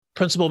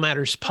Principal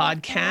Matters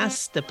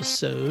Podcast,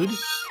 episode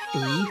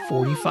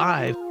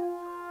 345.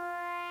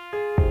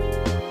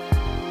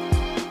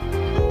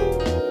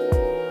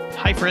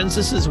 Hi, friends.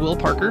 This is Will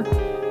Parker,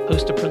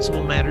 host of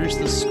Principal Matters,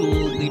 the School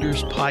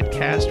Leaders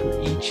Podcast,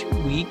 where each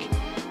week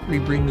we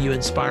bring you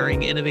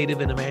inspiring, innovative,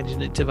 and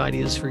imaginative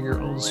ideas for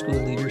your own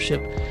school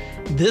leadership.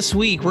 This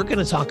week, we're going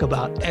to talk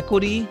about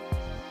equity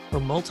for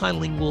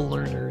multilingual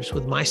learners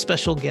with my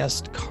special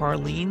guest,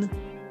 Carlene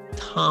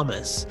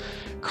Thomas.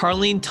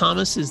 Carlene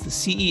Thomas is the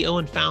CEO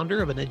and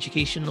founder of an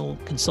educational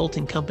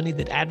consulting company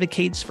that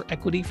advocates for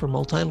equity for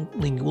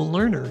multilingual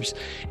learners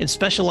and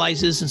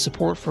specializes in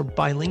support for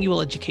bilingual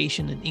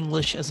education in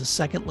English as a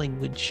second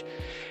language.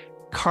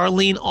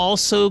 Carlene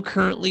also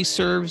currently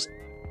serves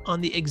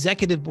on the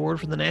executive board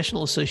for the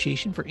National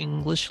Association for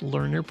English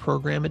Learner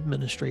Program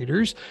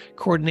Administrators,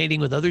 coordinating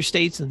with other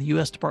states and the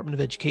U.S. Department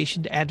of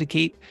Education to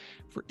advocate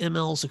for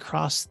MLs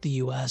across the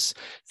U.S.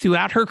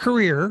 Throughout her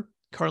career,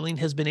 Carlene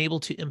has been able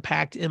to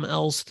impact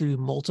MLs through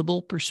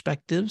multiple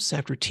perspectives.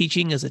 After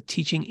teaching as a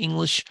teaching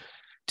English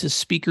to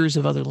speakers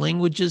of other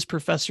languages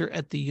professor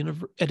at a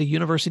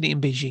university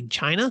in Beijing,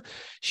 China,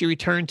 she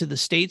returned to the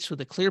States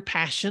with a clear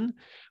passion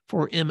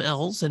for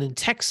MLs. And in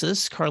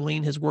Texas,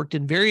 Carlene has worked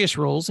in various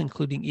roles,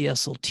 including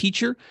ESL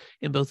teacher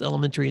in both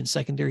elementary and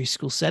secondary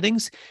school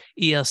settings,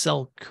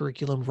 ESL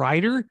curriculum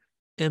writer,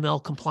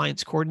 ML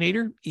compliance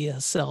coordinator,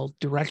 ESL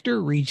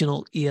director,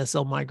 regional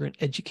ESL migrant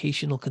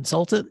educational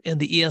consultant, and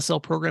the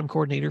ESL program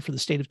coordinator for the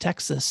state of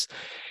Texas.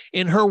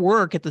 In her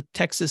work at the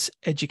Texas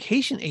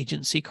Education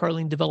Agency,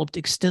 Carlene developed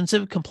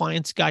extensive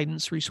compliance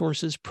guidance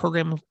resources,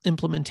 program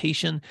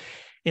implementation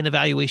and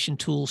evaluation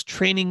tools,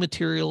 training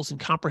materials, and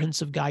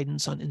comprehensive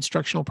guidance on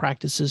instructional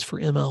practices for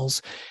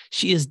MLs.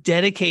 She is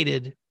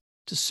dedicated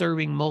to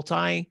serving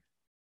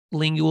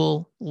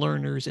multilingual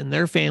learners and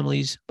their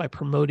families by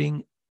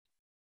promoting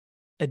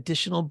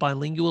additional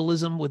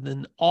bilingualism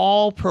within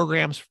all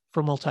programs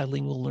for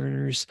multilingual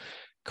learners.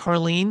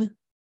 Carlene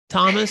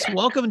Thomas,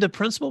 welcome to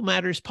Principal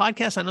Matters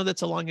Podcast. I know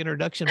that's a long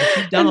introduction, but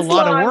you've done a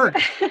lot of work.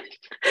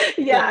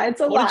 Yeah,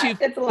 it's a lot. Why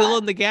don't you fill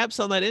in the gaps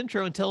on that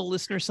intro and tell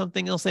listeners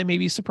something else they may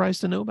be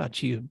surprised to know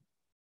about you?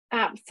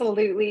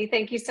 Absolutely.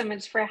 Thank you so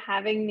much for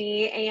having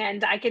me.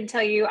 And I can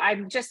tell you,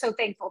 I'm just so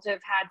thankful to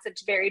have had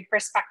such varied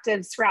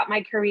perspectives throughout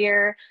my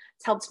career.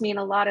 It's helped me in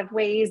a lot of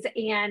ways.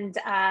 And,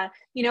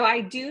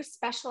 I do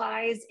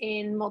specialize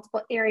in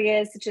multiple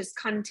areas, such as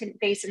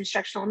content-based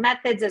instructional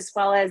methods, as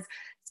well as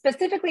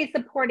specifically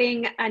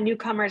supporting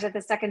newcomers at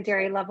the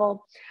secondary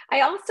level.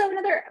 I also,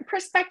 another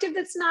perspective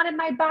that's not in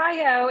my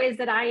bio is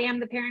that I am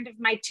the parent of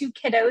my two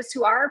kiddos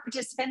who are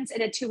participants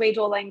in a two-way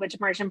dual language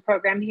immersion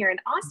program here in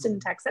Austin,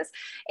 Texas.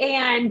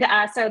 And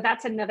so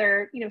that's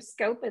another,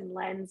 scope and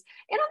lens.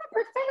 And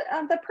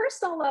on the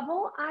personal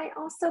level, I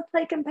also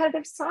play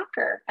competitive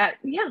soccer.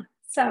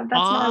 So that's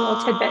my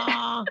little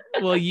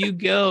tidbit. Well, you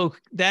go.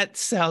 That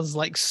sounds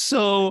like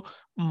so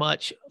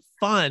much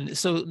fun.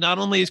 So not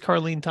only is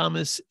Carlene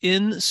Thomas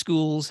in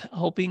schools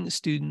helping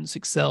students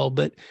excel,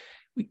 but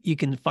you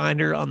can find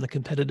her on the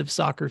competitive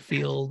soccer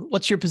field.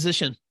 What's your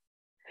position?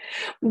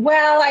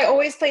 Well, I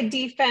always played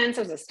defense.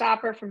 I was a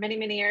stopper for many,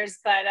 many years,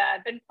 but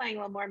I've been playing a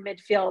little more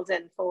midfield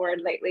and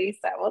forward lately.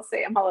 So we'll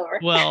see. I'm all over.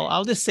 Well,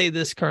 I'll just say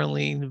this,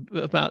 Carlene,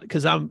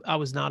 because I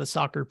was not a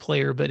soccer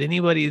player, but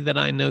anybody that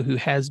I know who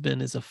has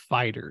been is a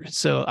fighter.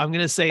 So I'm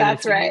going to say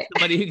that's right.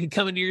 Somebody who can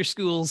come into your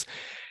schools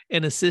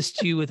and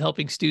assist you with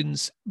helping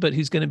students, but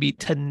who's going to be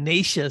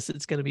tenacious,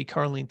 it's going to be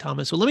Carlene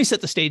Thomas. Well, let me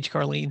set the stage,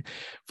 Carlene,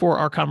 for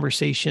our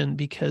conversation,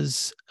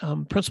 because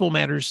Principal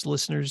Matters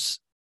listeners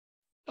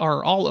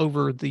are all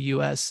over the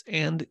U.S.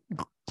 and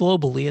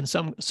globally. And so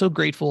I'm so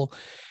grateful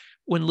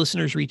when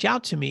listeners reach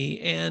out to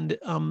me. And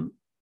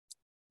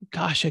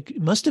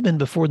it must have been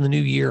before the new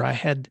year. I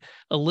had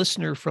a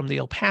listener from the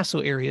El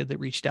Paso area that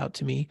reached out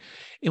to me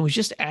and was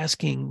just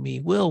asking me,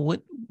 Will,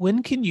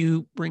 when can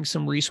you bring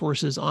some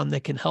resources on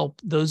that can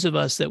help those of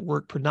us that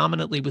work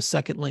predominantly with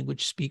second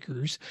language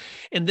speakers?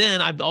 And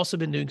then I've also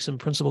been doing some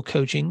principal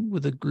coaching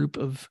with a group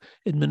of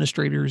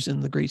administrators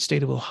in the great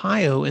state of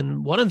Ohio.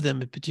 And one of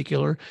them in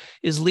particular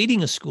is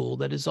leading a school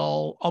that is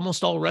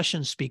almost all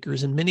Russian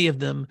speakers, and many of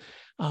them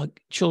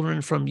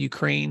children from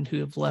Ukraine who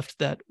have left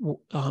that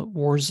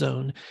war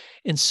zone.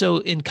 And so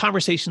in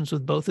conversations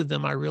with both of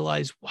them, I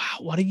realized,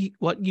 wow,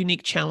 what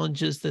unique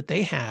challenges that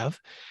they have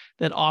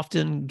that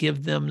often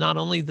give them not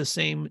only the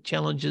same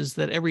challenges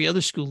that every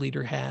other school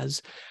leader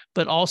has,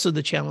 but also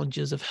the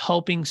challenges of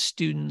helping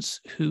students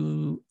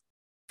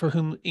for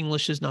whom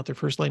English is not their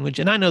first language.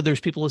 And I know there's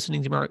people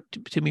listening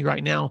to me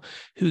right now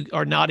who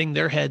are nodding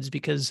their heads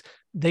because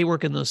they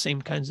work in those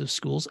same kinds of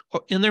schools.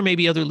 And there may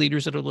be other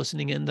leaders that are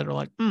listening in that are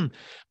like,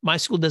 my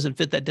school doesn't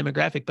fit that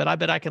demographic, but I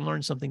bet I can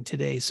learn something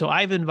today. So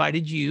I've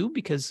invited you,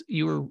 because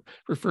you were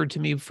referred to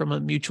me from a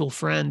mutual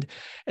friend,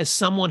 as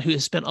someone who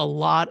has spent a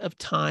lot of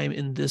time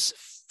in this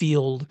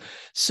field.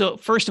 So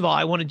first of all,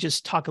 I want to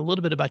just talk a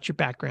little bit about your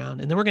background,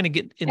 and then we're going to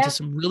get into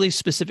some really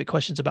specific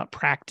questions about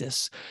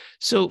practice.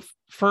 So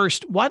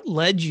first, what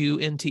led you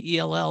into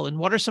ELL, and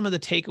what are some of the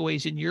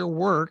takeaways in your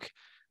work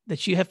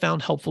that you have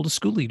found helpful to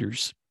school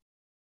leaders?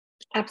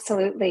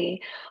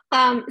 Absolutely.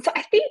 So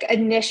I think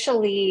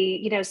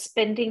initially,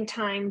 spending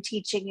time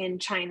teaching in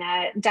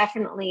China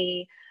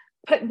definitely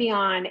put me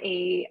on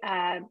a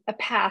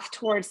path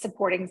towards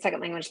supporting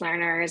second language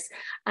learners.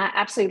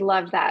 Absolutely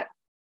loved that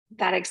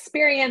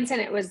experience,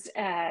 and it was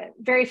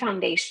very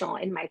foundational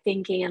in my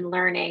thinking and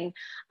learning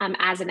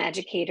as an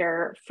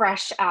educator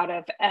fresh out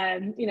of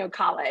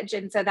college.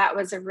 And so that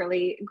was a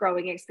really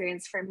growing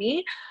experience for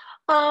me.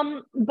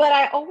 But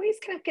I always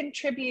kind of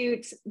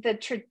contribute the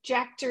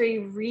trajectory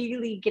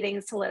really getting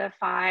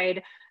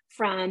solidified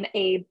from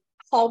a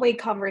hallway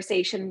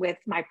conversation with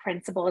my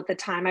principal at the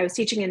time. I was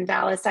teaching in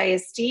Dallas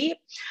ISD,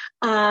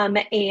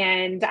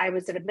 and I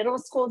was at a middle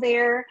school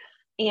there,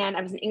 and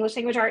I was an English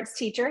language arts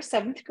teacher,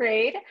 seventh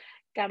grade.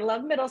 Gotta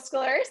love middle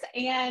schoolers.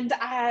 And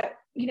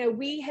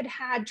we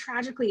had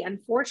tragically,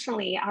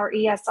 unfortunately, our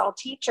ESL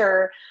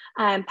teacher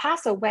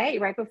pass away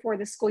right before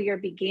the school year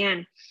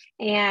began.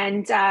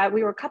 And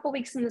we were a couple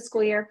weeks in the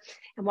school year,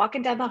 and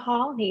walking down the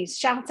hall, and he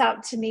shouts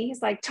out to me,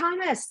 he's like,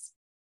 "Thomas,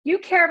 you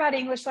care about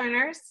English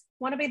learners.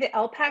 Want to be the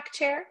LPAC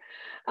chair?"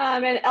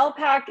 And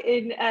LPAC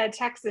in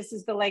Texas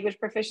is the Language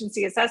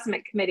Proficiency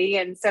Assessment Committee.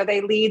 And so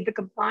they lead the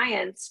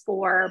compliance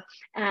for,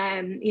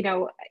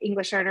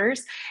 English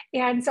learners.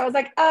 And so I was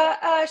like,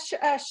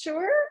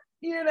 sure,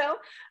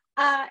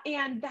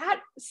 and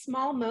that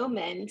small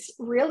moment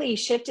really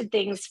shifted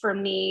things for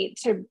me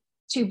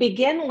to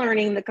begin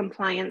learning the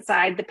compliance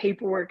side, the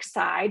paperwork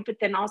side, but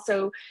then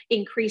also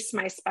increase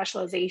my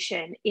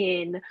specialization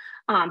in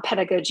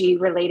pedagogy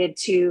related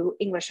to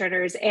English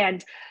learners.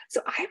 And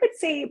so I would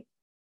say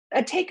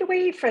a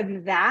takeaway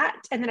from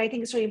that, and then I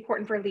think it's really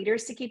important for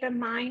leaders to keep in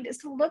mind, is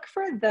to look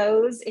for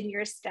those in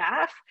your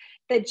staff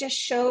that just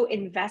show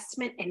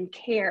investment and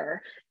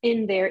care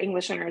in their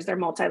English learners, their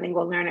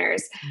multilingual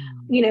learners.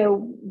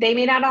 They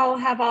may not all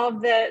have all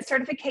of the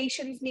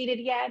certifications needed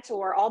yet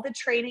or all the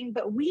training,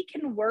 but we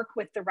can work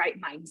with the right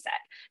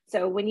mindset.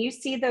 So when you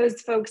see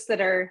those folks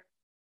that are,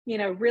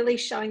 really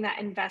showing that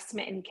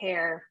investment and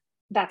care,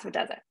 that's what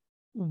does it.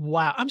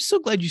 Wow. I'm so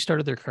glad you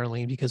started there,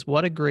 Carlene, because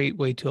what a great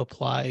way to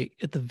apply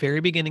at the very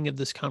beginning of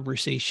this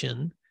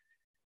conversation,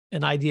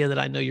 an idea that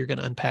I know you're going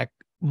to unpack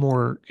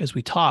more as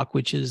we talk,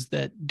 which is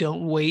that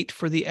don't wait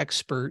for the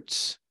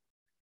experts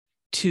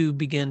to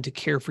begin to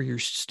care for your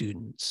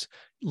students.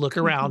 Look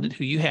around at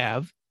who you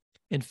have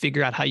and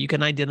figure out how you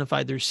can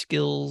identify their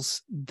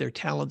skills, their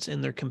talents,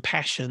 and their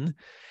compassion,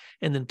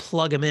 and then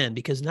plug them in,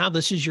 because now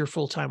this is your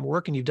full-time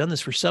work and you've done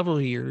this for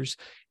several years,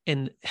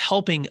 and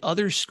helping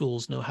other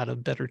schools know how to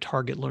better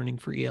target learning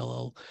for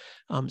ELL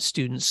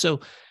students. So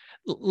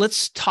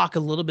let's talk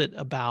a little bit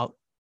about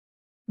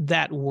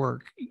that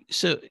work.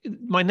 So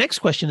my next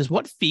question is,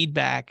 what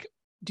feedback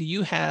do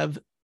you have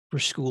for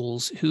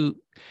schools who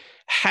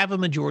have a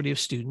majority of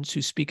students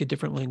who speak a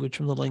different language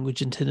from the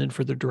language intended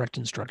for their direct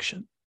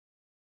instruction?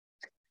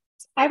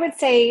 I would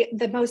say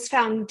the most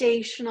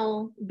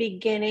foundational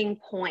beginning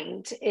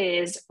point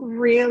is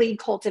really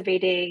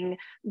cultivating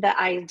the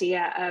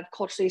idea of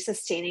culturally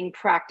sustaining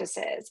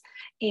practices.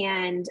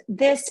 And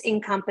this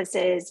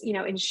encompasses,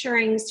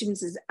 ensuring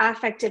students'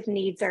 affective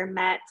needs are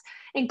met,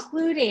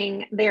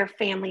 including their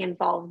family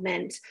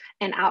involvement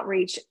and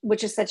outreach,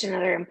 which is such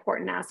another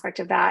important aspect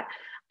of that.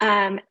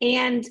 And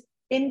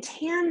in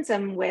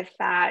tandem with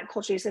that,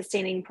 culturally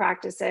sustaining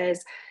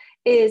practices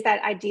is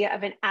that idea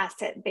of an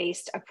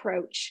asset-based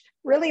approach,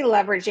 really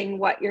leveraging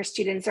what your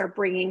students are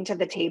bringing to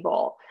the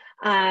table.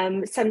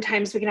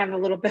 Sometimes we can have a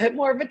little bit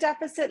more of a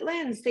deficit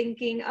lens,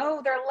 thinking,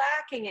 oh, they're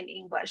lacking in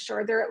English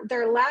or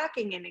they're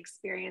lacking in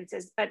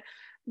experiences, but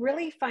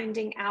really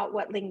finding out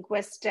what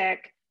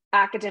linguistic,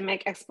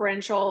 academic,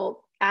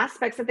 experiential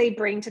aspects that they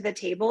bring to the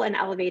table and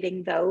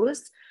elevating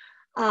those.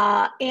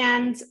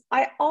 And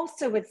I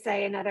also would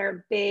say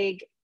another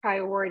big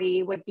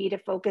priority would be to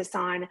focus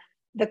on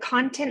the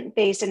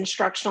content-based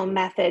instructional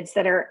methods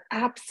that are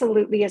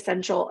absolutely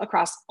essential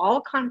across all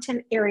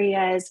content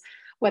areas,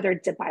 whether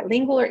it's a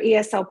bilingual or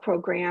ESL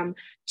program,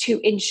 to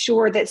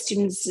ensure that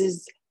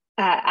students'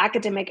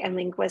 academic and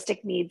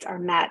linguistic needs are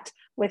met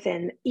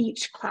within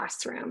each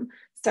classroom.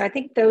 So I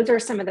think those are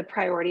some of the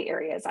priority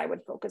areas I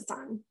would focus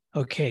on.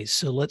 Okay,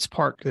 so let's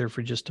park there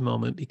for just a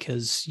moment,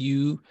 because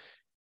you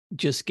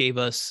just gave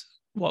us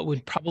what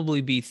would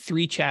probably be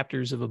 3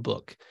 chapters of a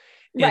book.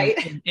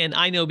 And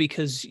I know,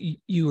 because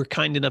you were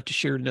kind enough to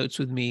share notes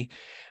with me,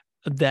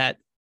 that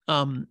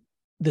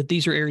that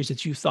these are areas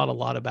that you've thought a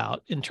lot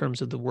about in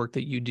terms of the work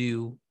that you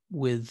do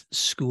with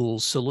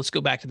schools. So let's go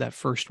back to that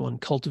first one,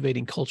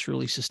 cultivating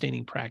culturally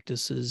sustaining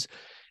practices,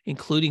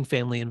 including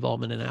family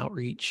involvement and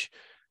outreach.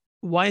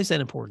 Why is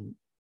that important?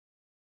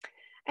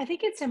 I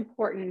think it's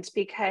important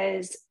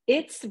because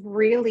it's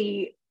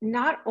really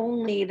not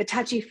only the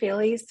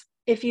touchy-feelies,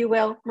 if you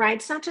will, right?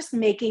 It's not just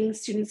making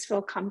students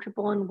feel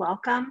comfortable and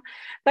welcome,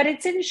 but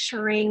it's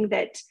ensuring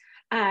that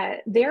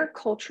their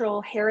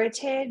cultural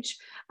heritages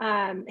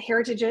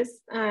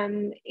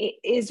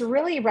is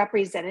really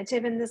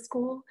representative in the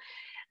school.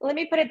 Let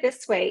me put it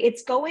this way.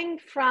 It's going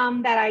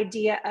from that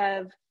idea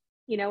of,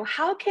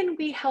 how can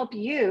we help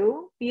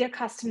you be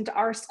accustomed to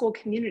our school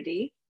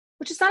community,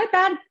 which is not a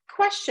bad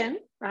question,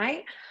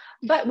 right?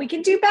 But we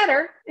can do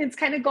better. It's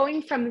kind of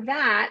going from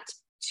that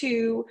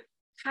to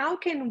how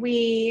can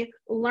we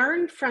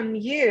learn from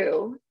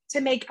you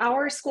to make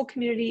our school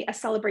community a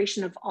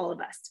celebration of all of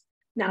us?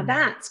 Now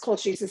that's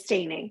culturally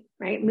sustaining,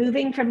 right?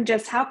 Moving from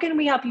just how can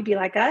we help you be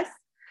like us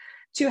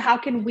to how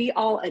can we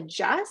all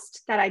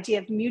adjust, that idea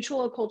of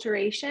mutual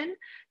acculturation,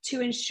 to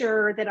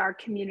ensure that our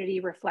community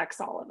reflects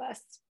all of us.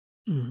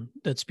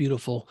 That's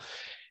beautiful.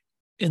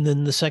 And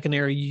then the second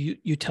area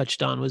you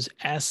touched on was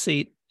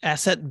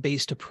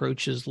asset-based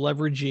approaches,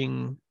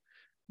 leveraging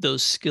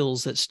those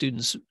skills that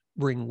students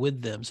bring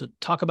with them. So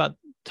talk about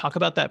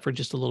that for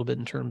just a little bit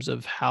in terms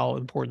of how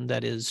important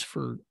that is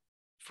for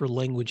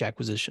language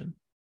acquisition.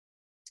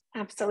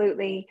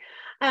 Absolutely.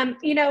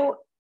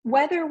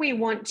 Whether we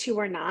want to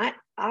or not,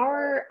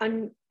 our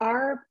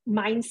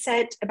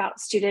mindset about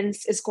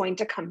students is going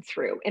to come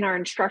through in our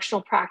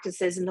instructional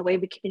practices and the way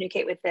we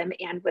communicate with them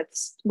and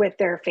with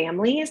their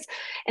families.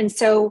 And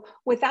so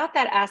without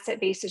that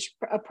asset-based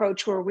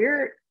approach where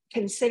we're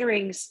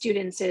considering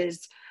students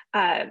as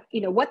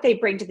what they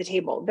bring to the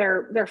table,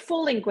 their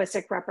full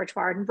linguistic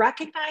repertoire, and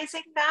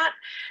recognizing that,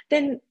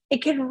 then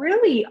it can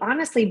really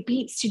honestly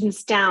beat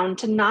students down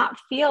to not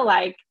feel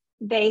like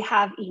they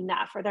have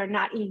enough or they're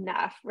not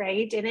enough,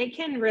 right? And it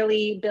can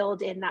really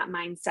build in that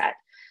mindset.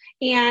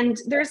 And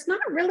there's not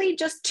really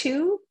just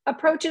two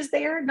approaches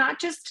there, not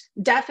just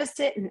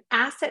deficit and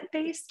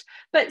asset-based,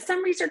 but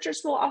some researchers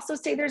will also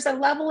say there's a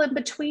level in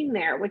between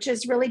there, which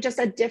is really just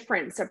a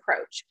difference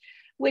approach,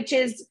 which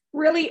is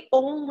really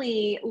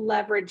only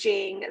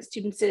leveraging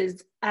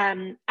students'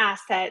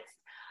 assets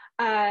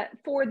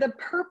for the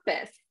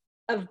purpose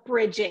of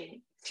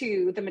bridging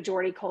to the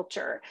majority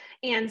culture.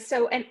 And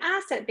so an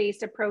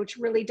asset-based approach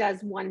really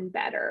does one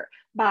better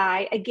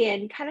by,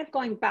 again, kind of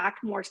going back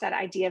more to that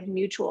idea of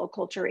mutual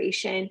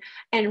acculturation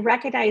and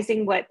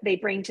recognizing what they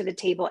bring to the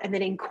table and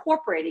then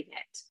incorporating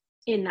it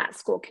in that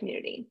school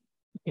community.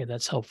 Yeah,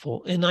 that's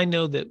helpful. And I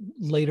know that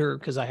later,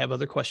 because I have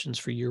other questions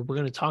for you, we're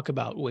going to talk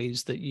about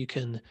ways that you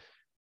can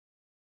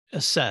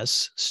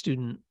assess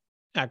student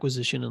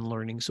acquisition and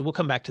learning. So we'll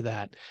come back to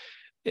that.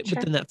 Sure.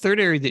 But then that third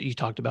area that you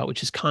talked about,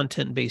 which is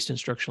content-based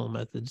instructional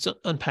methods,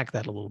 unpack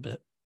that a little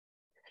bit.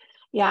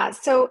 Yeah.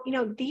 So,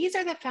 these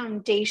are the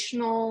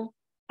foundational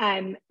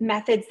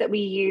methods that we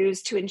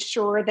use to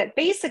ensure that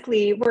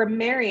basically we're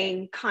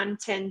marrying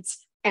content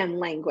and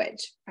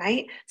language,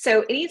 right?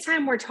 So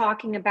anytime we're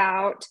talking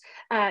about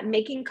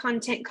making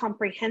content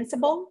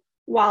comprehensible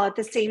while at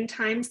the same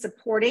time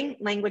supporting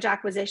language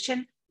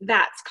acquisition,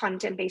 that's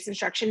content-based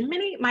instruction.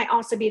 Many might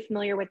also be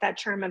familiar with that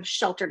term of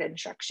sheltered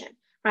instruction,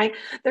 right?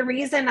 The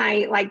reason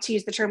I like to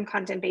use the term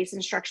content-based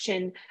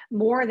instruction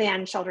more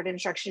than sheltered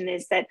instruction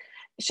is that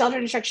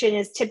sheltered instruction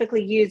is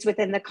typically used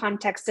within the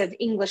context of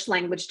English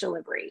language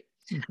delivery.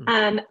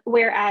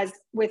 Whereas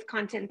with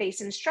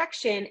content-based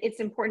instruction, it's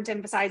important to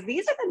emphasize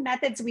these are the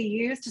methods we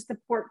use to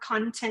support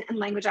content and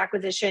language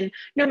acquisition,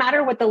 no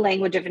matter what the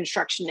language of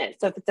instruction is.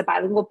 So if it's a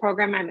bilingual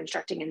program, I'm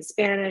instructing in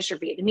Spanish or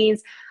Vietnamese,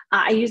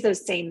 I use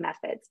those same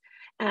methods.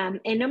 And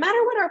no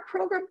matter what our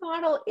program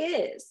model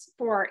is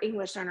for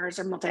English learners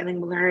or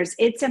multilingual learners,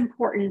 it's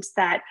important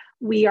that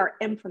we are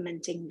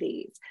implementing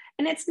these.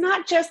 And it's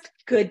not just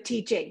good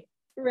teaching,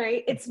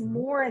 right? It's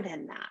more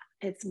than that.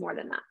 It's more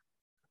than that.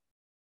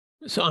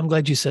 So I'm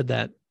glad you said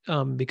that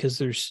because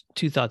there's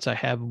two thoughts I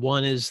have.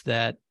 One is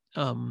that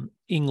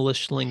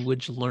English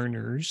language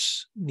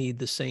learners need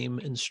the same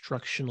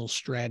instructional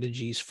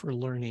strategies for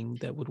learning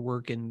that would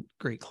work in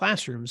great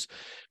classrooms.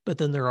 But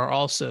then there are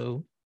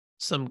also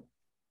some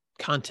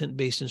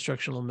content-based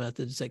instructional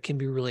methods that can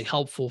be really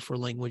helpful for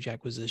language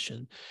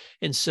acquisition.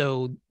 And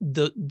so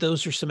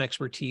those are some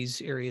expertise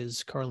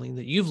areas, Carlene,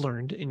 that you've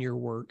learned in your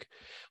work.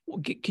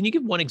 Can you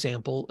give one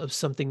example of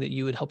something that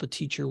you would help a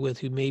teacher with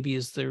who maybe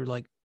is there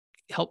like,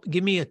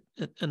 give me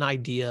an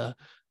idea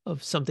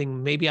of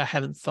something maybe I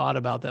haven't thought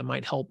about that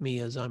might help me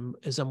as I'm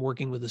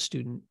working with a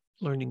student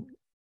learning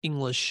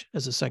English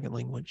as a second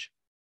language?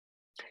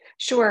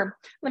 Sure.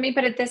 Let me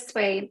put it this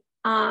way.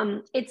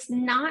 It's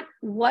not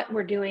what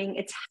we're doing,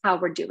 it's how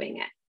we're doing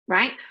it,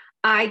 right?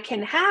 I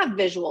can have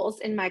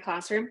visuals in my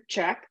classroom,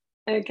 check,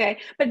 okay,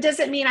 but does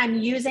it mean I'm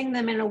using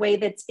them in a way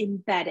that's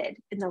embedded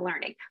in the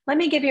learning? Let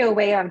me give you a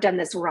way I've done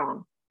this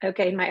wrong,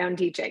 okay, in my own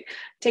teaching.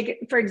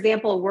 Take, for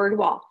example, a word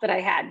wall that I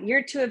had.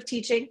 Year 2 of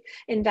teaching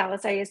in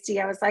Dallas ISD,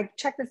 I was like,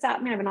 check this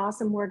out, man, I have an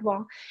awesome word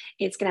wall.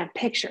 It's gonna have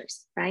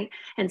pictures, right?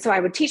 And so I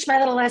would teach my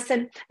little lesson,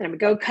 and I would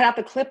go cut out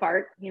the clip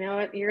art, you know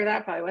what year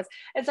that probably was.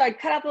 And so I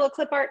cut out the little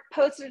clip art,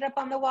 posted it up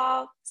on the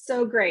wall,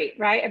 so great,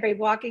 right? Everybody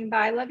walking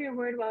by, love your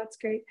word wall, it's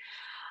great.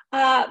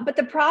 But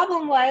the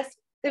problem was,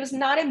 it was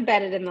not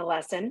embedded in the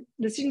lesson.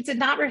 The students did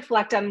not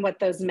reflect on what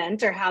those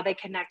meant or how they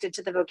connected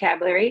to the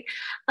vocabulary.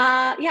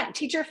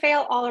 Teacher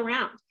fail all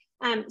around.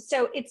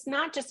 So it's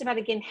not just about,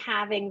 again,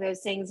 having those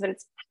things, but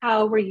it's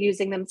how we're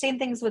using them. Same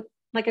things with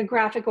like a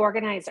graphic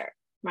organizer,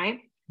 right?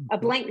 A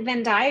blank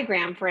Venn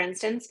diagram, for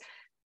instance,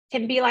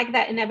 can be like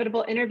that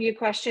inevitable interview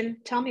question,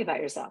 tell me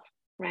about yourself,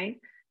 right?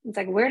 It's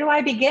like, where do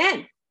I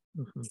begin?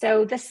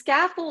 So the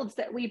scaffolds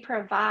that we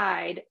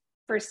provide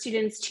for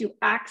students to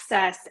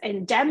access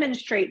and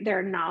demonstrate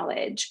their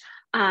knowledge,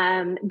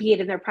 be it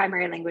in their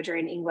primary language or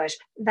in English.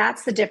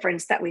 That's the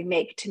difference that we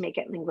make to make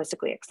it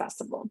linguistically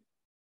accessible.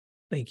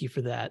 Thank you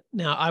for that.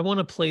 Now, I want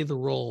to play the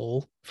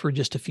role for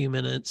just a few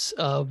minutes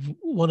of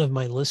one of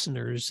my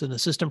listeners, an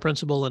assistant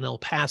principal in El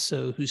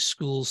Paso whose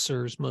school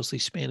serves mostly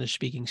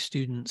Spanish-speaking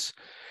students.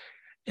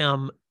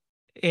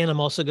 And I'm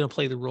also going to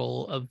play the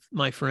role of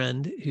my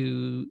friend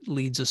who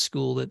leads a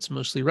school that's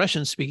mostly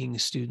Russian-speaking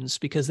students,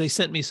 because they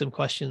sent me some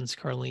questions,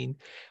 Carlene,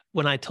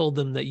 when I told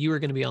them that you were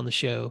going to be on the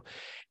show.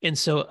 And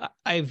so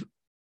I've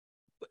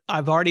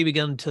already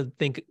begun to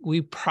think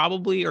we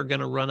probably are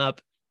going to run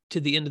up to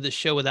the end of the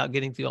show without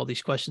getting through all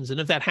these questions. And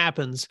if that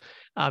happens,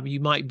 you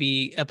might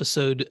be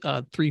episode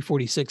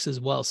 346 as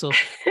well. So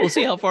we'll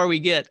see how far we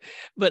get.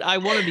 But I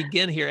want to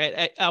begin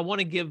here. I want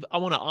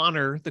to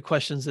honor the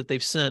questions that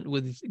they've sent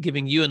with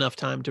giving you enough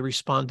time to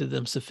respond to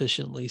them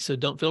sufficiently. So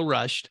don't feel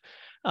rushed.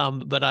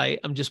 But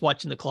I'm just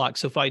watching the clock.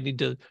 So if I need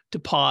to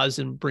pause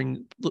and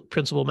bring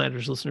Principal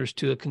Matters listeners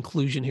to a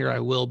conclusion here, I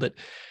will.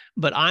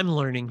 But I'm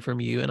learning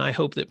from you, and I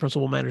hope that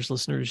Principal Matters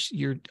listeners,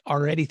 you're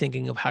already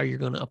thinking of how you're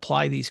going to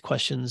apply these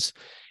questions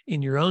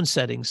in your own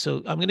setting. So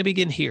I'm going to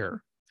begin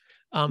here.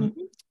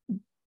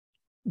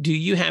 Do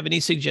you have any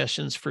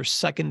suggestions for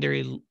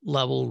secondary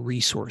level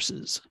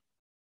resources?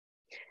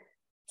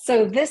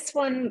 So this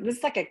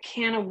is like a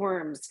can of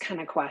worms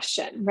kind of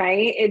question,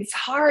 right? It's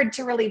hard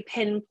to really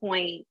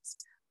pinpoint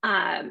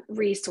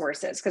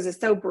resources because it's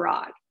so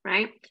broad,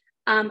 right?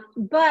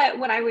 But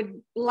what I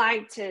would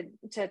like to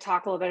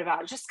talk a little bit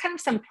about, just kind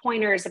of some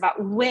pointers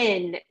about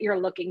when you're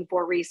looking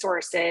for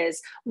resources,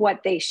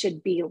 what they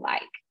should be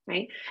like,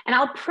 right? And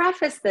I'll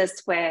preface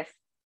this with,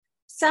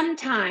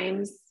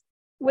 sometimes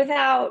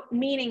without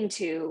meaning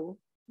to,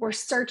 we're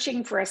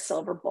searching for a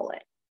silver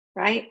bullet,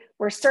 right?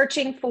 We're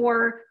searching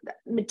for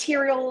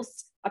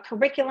materials, a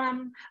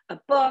curriculum, a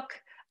book,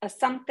 a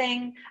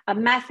something, a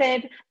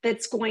method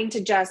that's going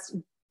to just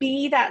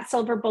be that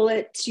silver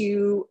bullet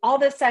to all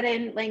of a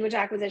sudden language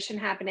acquisition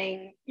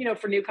happening,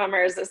 for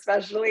newcomers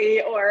especially,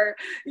 or,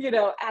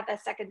 at the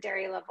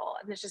secondary level,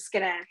 and it's just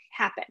going to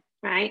happen,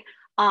 right?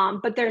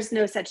 But there's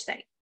no such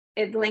thing.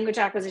 Language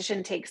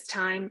acquisition takes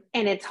time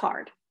and it's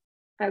hard.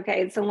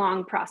 Okay, it's a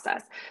long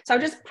process. So I'll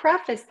just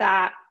preface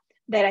that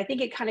I think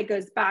it kind of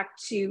goes back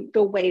to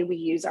the way we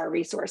use our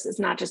resources,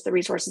 not just the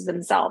resources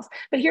themselves.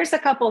 But here's a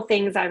couple of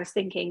things I was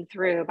thinking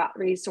through about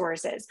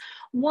resources.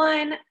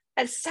 One,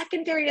 as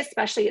secondary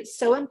especially, it's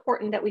so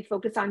important that we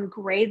focus on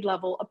grade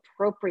level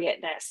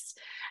appropriateness,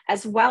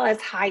 as well as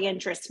high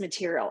interest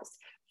materials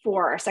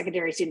for our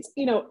secondary students.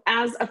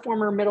 As a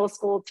former middle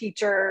school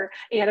teacher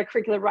and a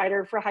curriculum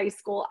writer for high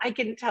school, I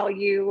can tell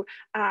you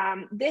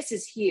this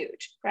is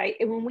huge, right?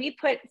 And when we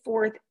put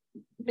forth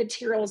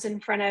materials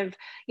in front of,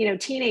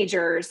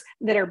 teenagers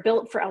that are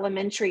built for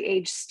elementary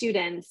age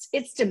students,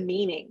 it's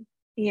demeaning,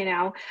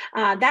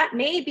 that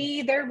may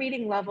be their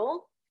reading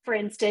level, for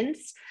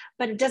instance,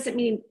 but it doesn't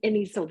mean it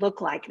needs to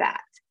look like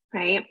that,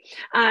 right?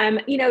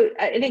 An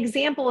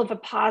example of a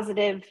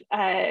positive,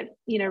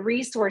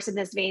 resource in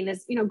this vein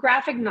is,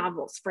 graphic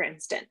novels, for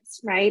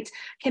instance, right?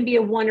 Can be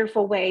a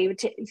wonderful way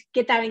to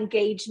get that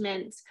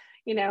engagement.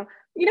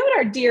 What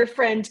our dear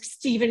friend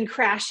Stephen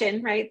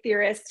Krashen, right,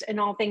 theorist in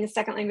all things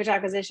second language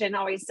acquisition,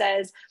 always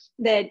says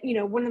that,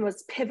 one of the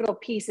most pivotal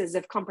pieces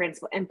of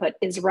comprehensible input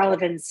is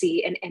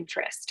relevancy and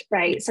interest,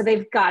 right? So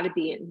they've got to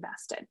be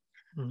invested.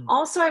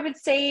 Also, I would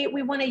say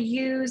we want to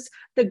use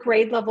the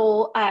grade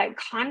level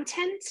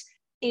content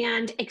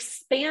and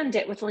expand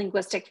it with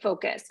linguistic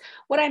focus.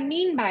 What I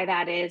mean by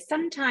that is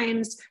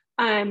sometimes,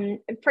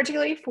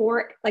 particularly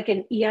for like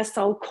an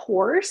ESL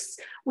course,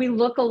 we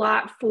look a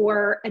lot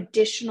for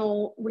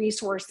additional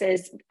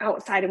resources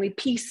outside and we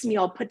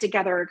piecemeal put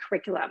together a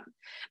curriculum.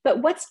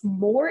 But what's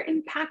more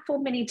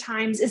impactful many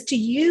times is to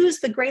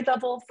use the grade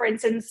level, for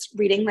instance,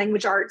 reading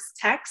language arts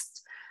text,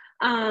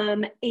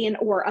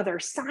 or other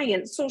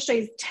science, social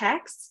studies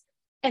texts,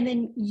 and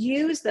then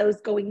use those,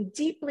 going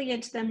deeply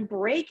into them,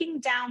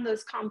 breaking down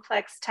those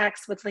complex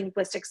texts with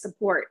linguistic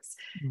supports.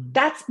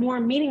 That's more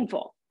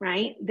meaningful,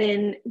 right,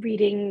 than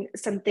reading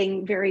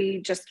something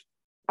very just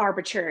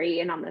arbitrary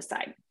and on the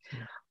side.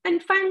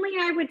 And finally,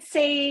 I would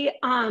say,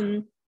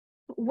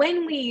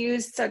 when we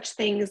use such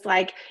things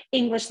like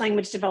English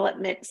language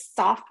development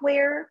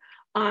software,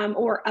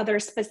 or other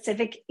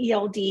specific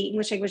ELD,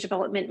 English language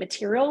development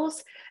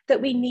materials,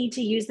 that we need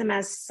to use them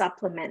as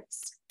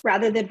supplements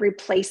rather than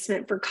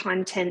replacement for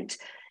content.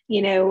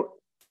 A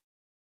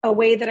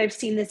way that I've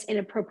seen this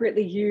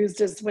inappropriately used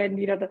is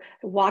when,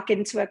 walk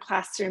into a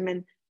classroom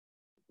and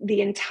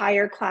the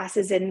entire class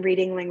is in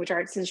reading language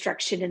arts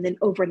instruction, and then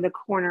over in the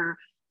corner,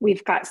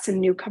 we've got some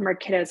newcomer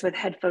kiddos with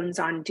headphones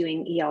on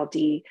doing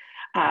ELD,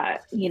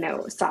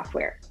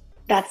 software.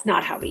 That's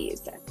not how we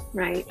use it,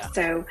 right? Yeah.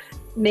 So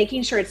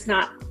making sure it's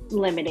not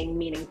limiting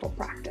meaningful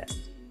practice.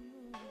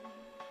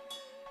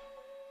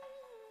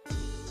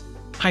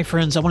 Hi,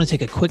 friends. I want to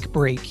take a quick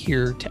break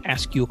here to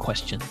ask you a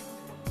question.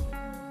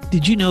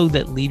 Did you know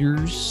that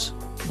leaders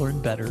learn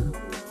better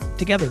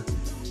together?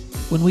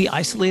 When we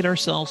isolate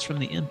ourselves from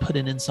the input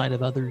and insight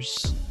of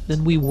others,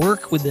 then we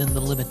work within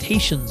the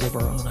limitations of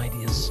our own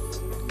ideas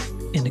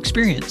and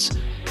experience.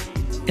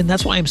 And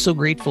that's why I'm so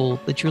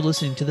grateful that you're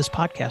listening to this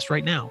podcast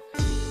right now.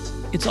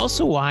 It's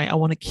also why I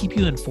want to keep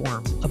you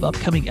informed of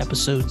upcoming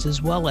episodes,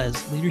 as well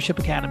as leadership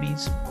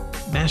academies,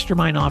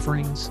 mastermind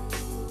offerings,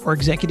 or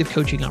executive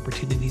coaching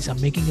opportunities I'm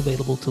making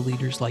available to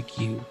leaders like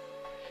you.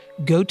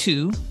 Go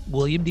to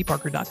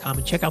williamdparker.com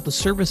and check out the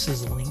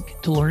services link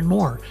to learn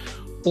more,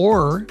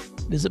 or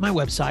visit my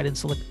website and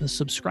select the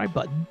subscribe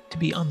button to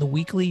be on the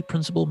weekly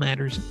Principal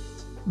Matters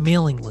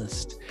mailing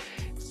list.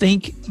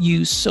 Thank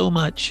you so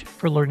much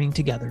for learning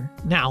together.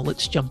 Now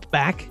let's jump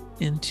back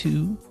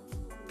into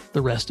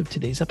the rest of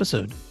today's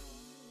episode.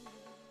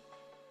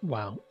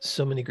 Wow,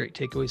 so many great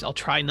takeaways. I'll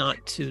try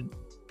not to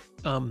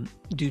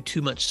do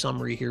too much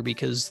summary here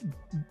because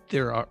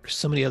there are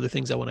so many other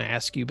things I want to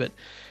ask you, but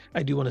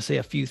I do want to say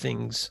a few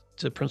things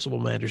to Principal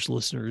Matters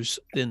listeners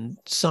in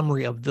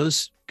summary of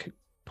those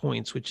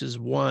points, which is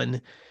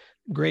one,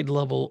 grade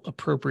level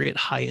appropriate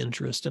high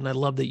interest. And I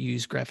love that you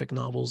use graphic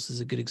novels as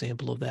a good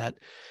example of that.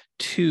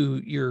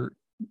 Two, your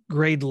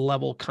grade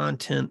level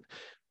content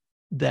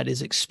that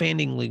is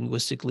expanding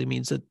linguistically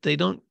means that they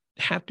don't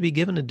have to be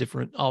given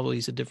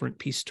always a different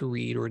piece to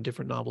read or a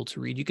different novel to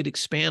read. You could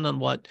expand on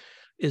what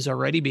is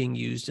already being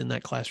used in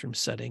that classroom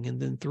setting.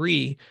 And then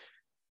three,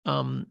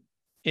 and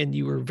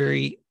you were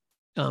very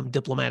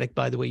diplomatic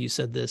by the way you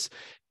said this,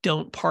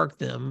 don't park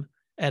them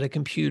at a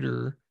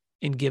computer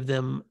and give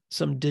them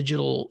some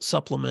digital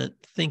supplement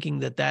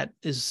thinking that that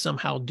is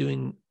somehow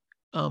doing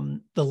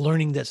the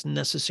learning that's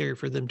necessary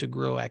for them to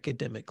grow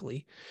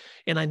academically.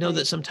 And I know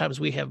that sometimes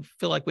we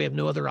feel like we have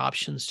no other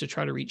options to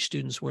try to reach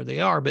students where they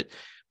are, but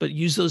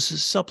use those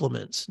as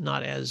supplements,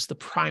 not as the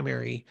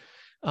primary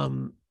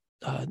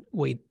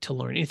way to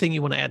learn. Anything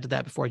you want to add to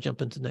that before I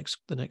jump into the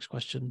next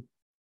question?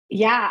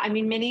 Yeah, I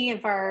mean, many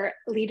of our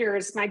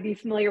leaders might be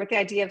familiar with the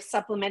idea of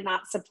supplement,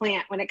 not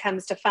supplant when it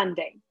comes to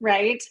funding,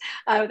 right?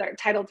 With our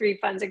Title III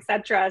funds, et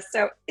cetera.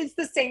 So it's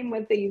the same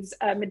with these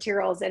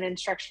materials and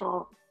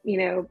instructional,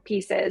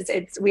 pieces.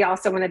 We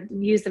also want to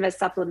use them as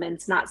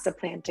supplements, not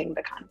supplanting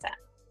the content.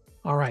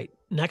 All right.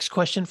 Next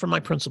question from my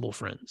principal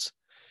friends.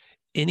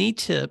 Any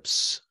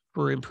tips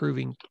for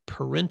improving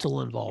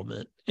parental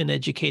involvement in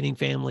educating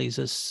families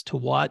as to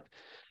what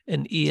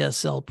an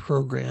ESL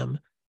program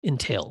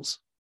entails?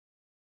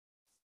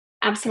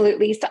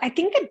 Absolutely. So I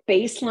think the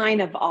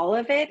baseline of all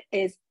of it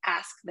is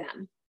ask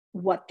them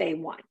what they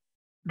want.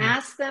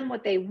 Ask them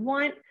what they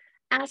want.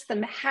 Ask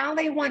them how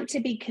they want to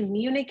be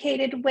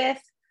communicated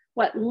with,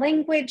 what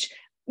language.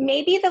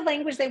 Maybe the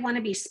language they want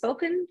to be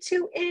spoken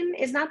to in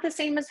is not the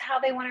same as how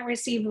they want to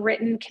receive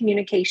written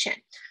communication.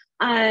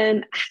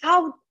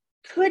 How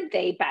could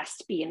they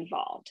best be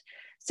involved?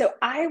 So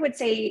I would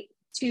say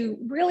to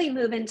really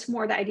move into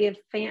more the idea of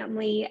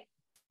family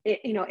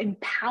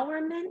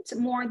empowerment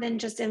more than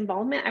just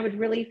involvement, I would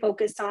really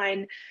focus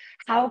on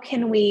how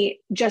can we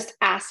just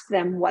ask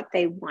them what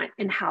they want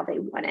and how they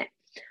want it.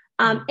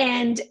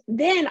 And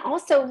then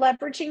also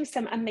leveraging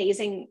some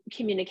amazing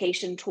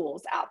communication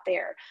tools out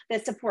there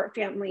that support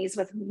families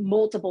with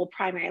multiple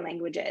primary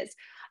languages,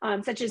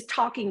 such as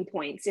Talking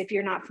Points. If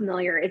you're not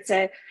familiar,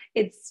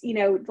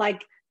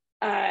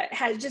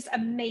 has just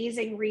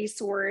amazing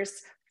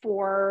resource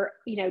for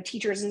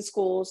teachers and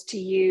schools to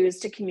use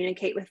to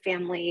communicate with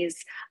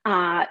families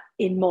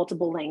in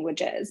multiple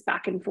languages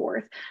back and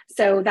forth.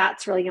 So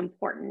that's really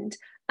important.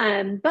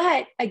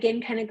 But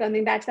again, kind of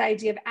going back to the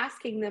idea of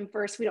asking them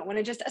first, we don't want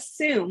to just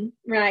assume,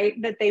 right,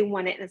 that they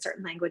want it in a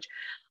certain language.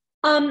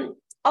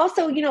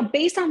 Also,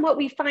 based on what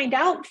we find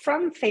out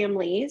from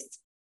families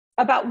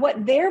about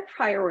what their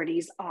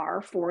priorities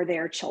are for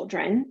their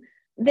children,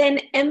 then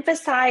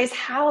emphasize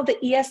how the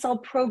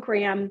ESL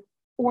program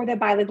or the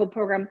bilingual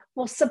program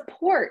will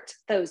support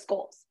those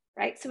goals,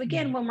 right? So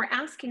again, when we're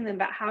asking them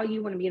about how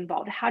you want to be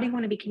involved, how do you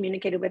want to be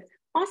communicated with,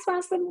 also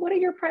ask them, what are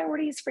your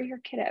priorities for your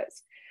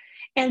kiddos?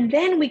 And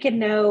then we can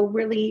know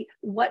really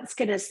what's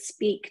going to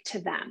speak to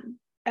them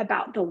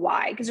about the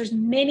why, because there's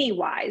many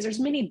whys, there's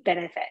many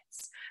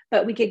benefits,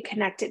 but we could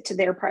connect it to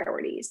their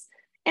priorities.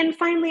 And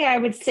finally, I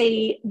would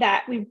say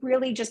that we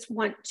really just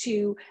want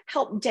to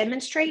help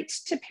demonstrate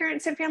to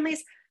parents and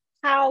families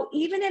how,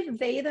 even if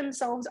they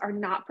themselves are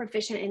not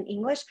proficient in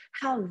English,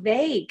 how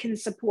they can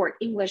support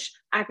English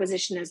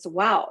acquisition as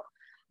well,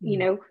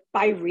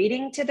 by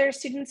reading to their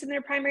students in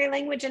their primary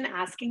language and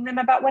asking them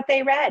about what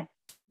they read,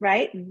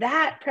 right?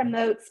 That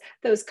promotes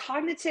those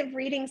cognitive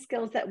reading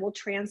skills that will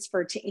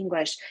transfer to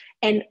English.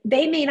 And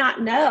they may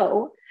not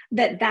know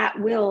that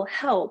will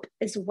help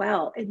as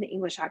well in the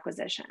English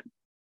acquisition.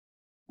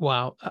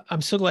 Wow.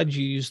 I'm so glad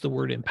you used the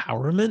word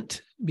empowerment,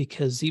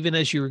 because even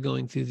as you were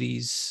going through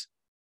these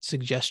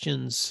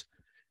suggestions,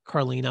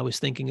 Carlene, I was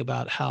thinking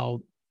about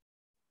how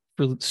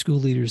for school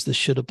leaders, this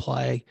should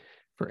apply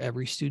for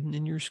every student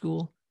in your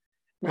school.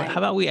 Right. How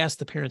about we ask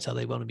the parents how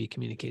they want to be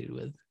communicated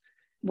with?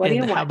 What do you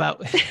want? How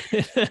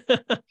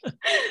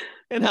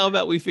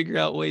about we figure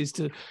out ways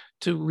to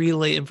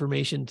relay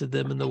information to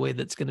them in the way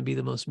that's going to be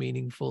the most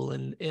meaningful?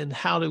 And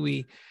how do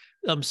we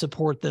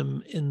support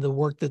them in the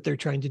work that they're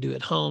trying to do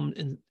at home,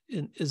 and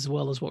as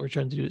well as what we're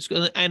trying to do at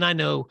school. And I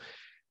know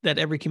that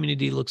every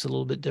community looks a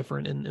little bit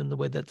different in the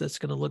way that that's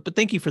going to look. But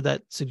thank you for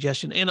that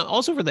suggestion, and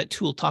also for that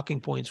tool, Talking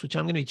Points, which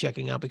I'm going to be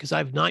checking out because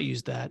I've not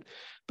used that.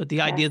 But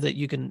the idea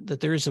that that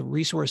there is a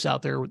resource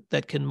out there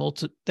that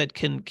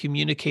can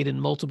communicate in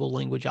multiple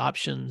language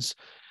options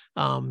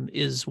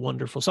is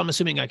wonderful. So I'm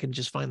assuming I can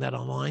just find that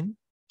online.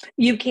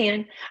 You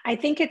can. I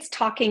think it's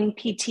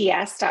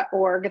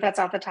talkingpts.org. That's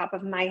off the top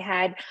of my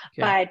head,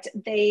 but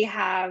they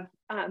have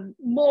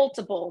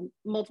multiple,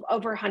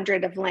 over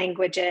 100 of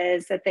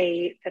languages that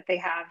they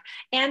have,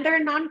 and they're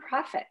a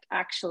nonprofit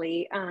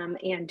actually,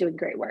 and doing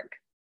great work.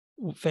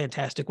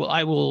 Fantastic. Well,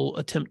 I will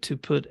attempt to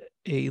put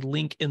a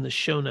link in the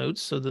show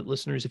notes so that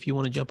listeners, if you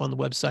want to jump on the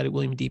website at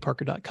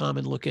williamdparker.com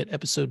and look at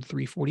episode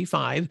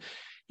 345,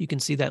 you can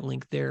see that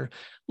link there.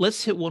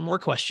 Let's hit one more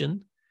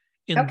question,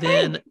 and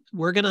then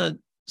we're going to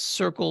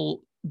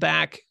circle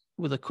back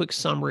with a quick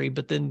summary,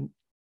 but then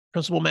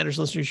Principal Matters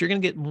listeners, you're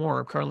going to get more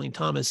of Carlene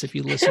Thomas if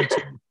you listen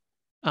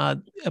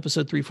to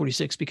episode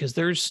 346, because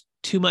there's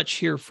too much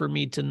here for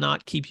me to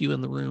not keep you in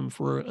the room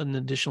for an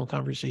additional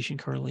conversation,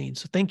 Carlene.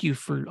 So thank you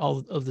for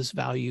all of this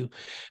value.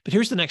 But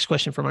here's the next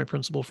question for my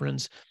principal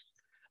friends.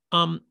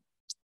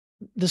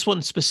 This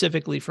one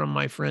specifically from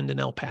my friend in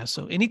El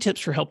Paso. Any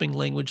tips for helping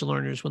language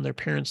learners when their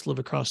parents live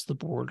across the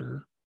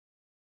border?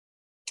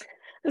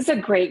 This is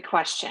a great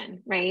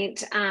question, right?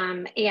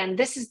 And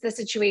this is the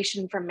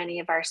situation for many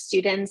of our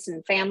students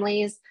and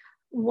families,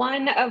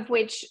 one of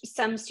which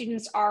some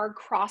students are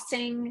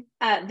crossing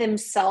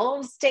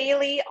themselves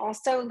daily,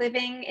 also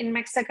living in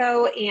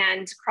Mexico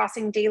and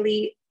crossing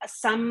daily.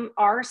 Some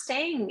are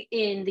staying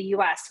in the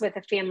US with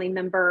a family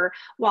member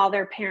while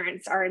their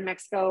parents are in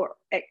Mexico,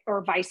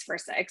 or vice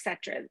versa, et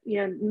cetera.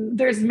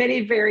 There's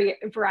many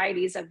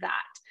varieties of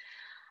that.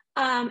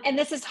 And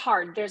this is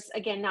hard. There's,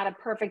 again, not a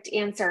perfect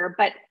answer,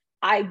 but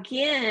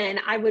again,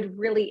 I would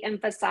really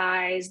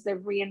emphasize the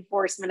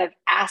reinforcement of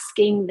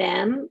asking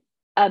them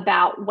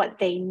about what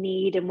they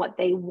need and what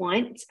they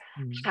want,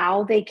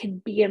 how they can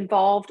be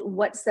involved,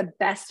 what's the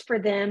best for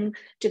them.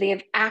 Do they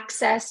have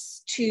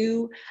access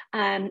to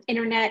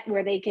internet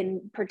where they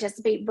can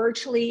participate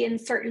virtually in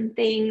certain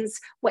things?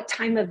 What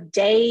time of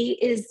day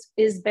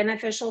is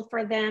beneficial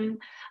for them?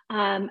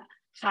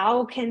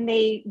 How can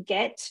they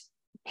get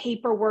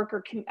paperwork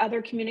or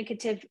other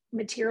communicative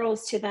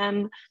materials to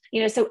them?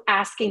 So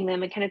asking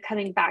them and kind of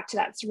coming back to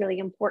that's really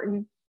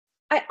important.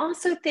 I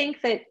also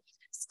think that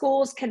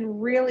schools can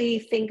really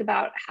think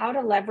about how to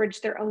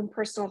leverage their own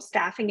personal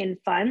staffing and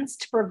funds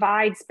to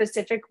provide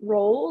specific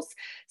roles,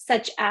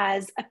 such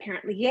as a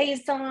parent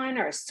liaison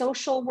or a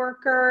social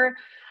worker,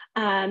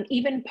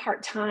 even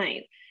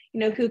part-time,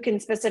 who can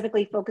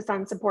specifically focus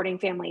on supporting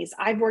families.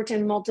 I've worked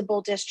in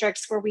multiple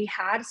districts where we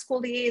had a school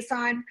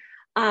liaison,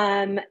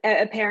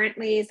 a parent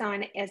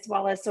liaison, as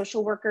well as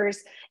social workers.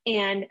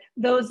 And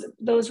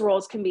those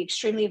roles can be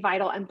extremely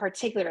vital, and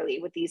particularly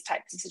with these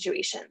types of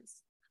situations.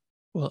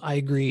 Well, I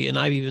agree. And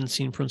I've even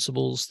seen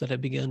principals that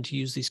have begun to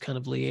use these kind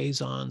of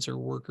liaisons or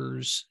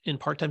workers in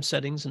part-time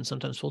settings and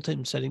sometimes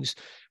full-time settings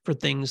for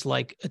things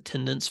like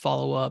attendance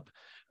follow-up,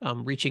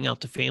 reaching out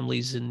to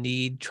families in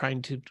need,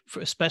 trying to,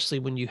 especially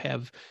when you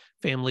have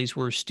families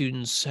where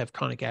students have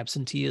chronic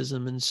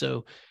absenteeism. And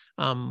so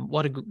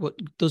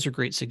those are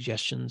great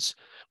suggestions.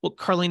 Well,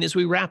 Carlene, as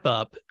we wrap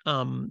up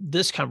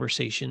this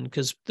conversation,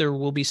 because there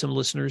will be some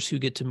listeners who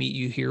get to meet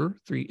you here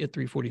at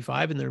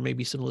 345, and there may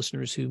be some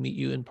listeners who meet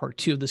you in part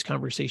 2 of this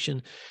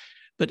conversation.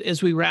 But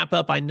as we wrap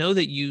up, I know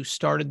that you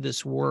started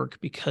this work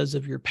because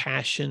of your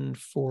passion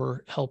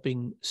for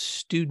helping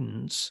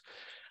students.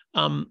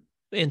 And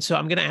so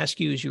I'm going to ask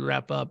you as you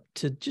wrap up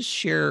to just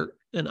share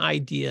an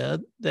idea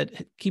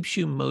that keeps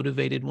you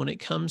motivated when it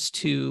comes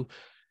to,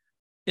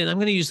 and I'm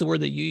going to use the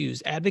word that you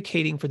use,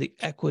 advocating for the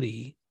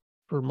equity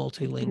for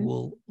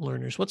multilingual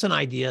learners. What's an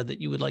idea that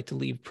you would like to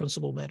leave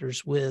Principal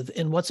Matters with?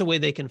 And what's a way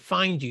they can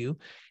find you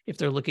if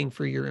they're looking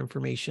for your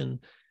information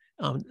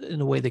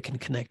in a way they can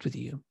connect with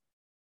you?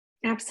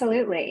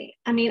 Absolutely.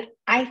 I mean,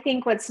 I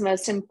think what's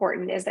most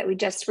important is that we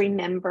just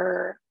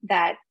remember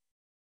that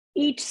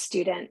each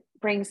student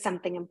brings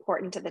something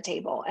important to the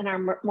table, and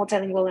our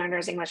multilingual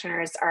learners, English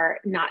learners, are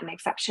not an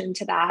exception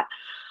to that.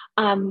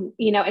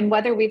 And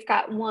whether we've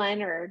got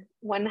 1 or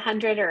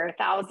 100 or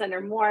 1,000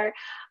 or more,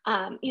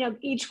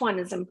 each one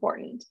is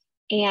important.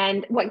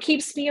 And what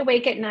keeps me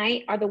awake at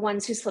night are the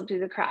ones who slip through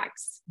the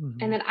cracks.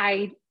 And that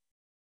I,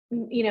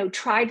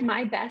 tried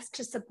my best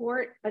to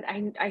support, but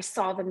I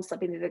saw them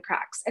slipping through the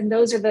cracks. And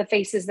those are the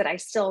faces that I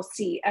still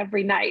see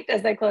every night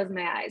as I close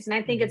my eyes. And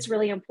I think it's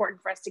really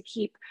important for us to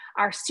keep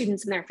our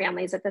students and their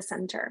families at the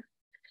center.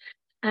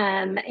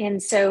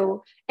 And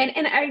so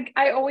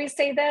I always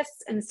say this,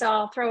 and so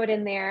I'll throw it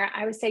in there.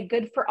 I would say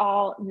good for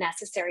all,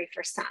 necessary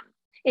for some.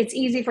 It's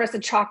easy for us to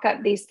chalk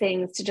up these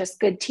things to just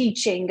good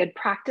teaching, good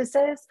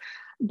practices,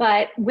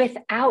 but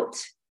without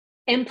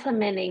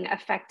implementing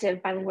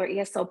effective bilingual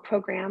ESL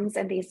programs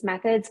and these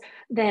methods,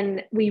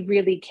 then we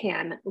really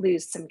can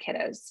lose some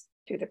kiddos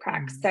through the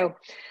cracks. So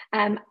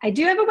I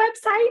do have a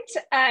website.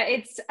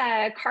 It's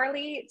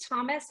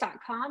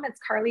carlythomas.com. It's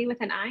Carly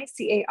with an I,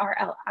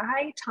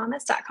 Carli,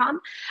 Thomas.com.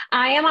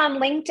 I am on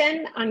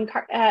LinkedIn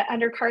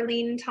under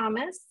Carlene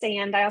Thomas.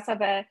 And I also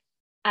have a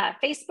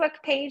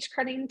Facebook page,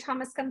 Carlene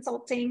Thomas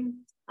Consulting.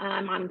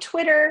 I'm on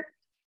Twitter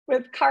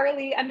with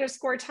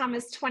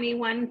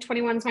Carly_Thomas21.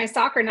 21 is my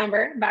soccer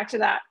number, back to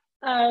that.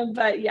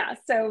 But yeah,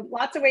 so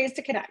lots of ways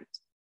to connect.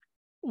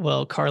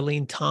 Well,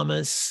 Carlene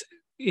Thomas,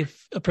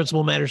 if a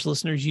Principal Matters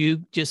listeners,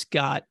 you just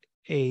got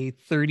a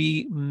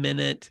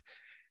 30-minute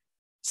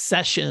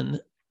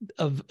session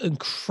of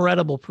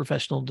incredible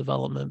professional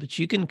development, but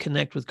you can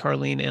connect with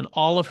Carlene and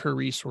all of her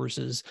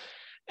resources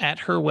at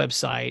her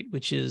website,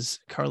 which is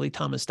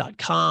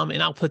carlythomas.com.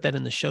 And I'll put that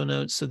in the show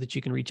notes so that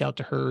you can reach out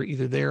to her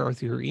either there or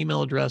through her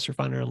email address or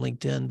find her on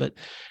LinkedIn. But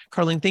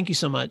Carlene, thank you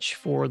so much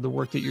for the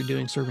work that you're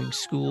doing serving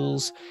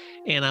schools.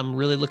 And I'm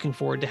really looking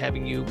forward to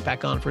having you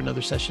back on for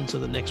another session so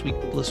that next week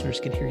listeners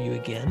can hear you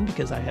again,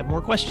 because I have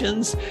more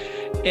questions.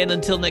 And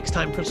until next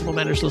time, Principal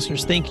Matters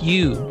listeners, thank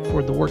you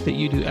for the work that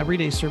you do every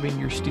day serving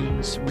your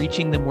students,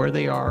 reaching them where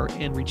they are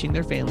and reaching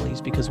their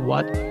families, because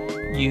what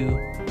you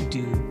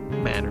do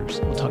matters.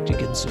 We'll talk to you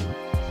again soon.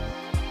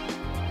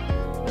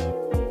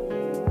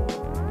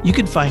 You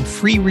can find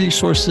free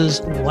resources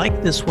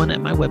like this one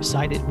at my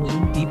website at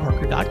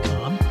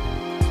williamdparker.com.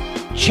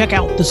 Check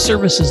out the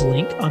services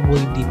link on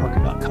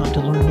williamdparker.com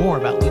to learn more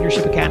about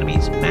leadership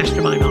academies,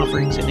 mastermind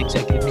offerings, and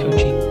executive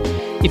coaching.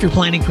 If you're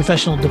planning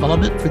professional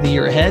development for the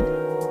year ahead,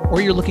 or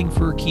you're looking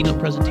for keynote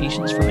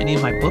presentations from any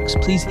of my books,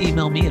 please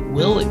email me at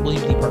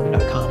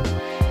will@williamdparker.com.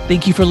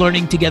 Thank you for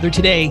learning together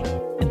today,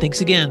 and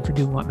thanks again for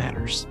doing what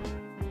matters.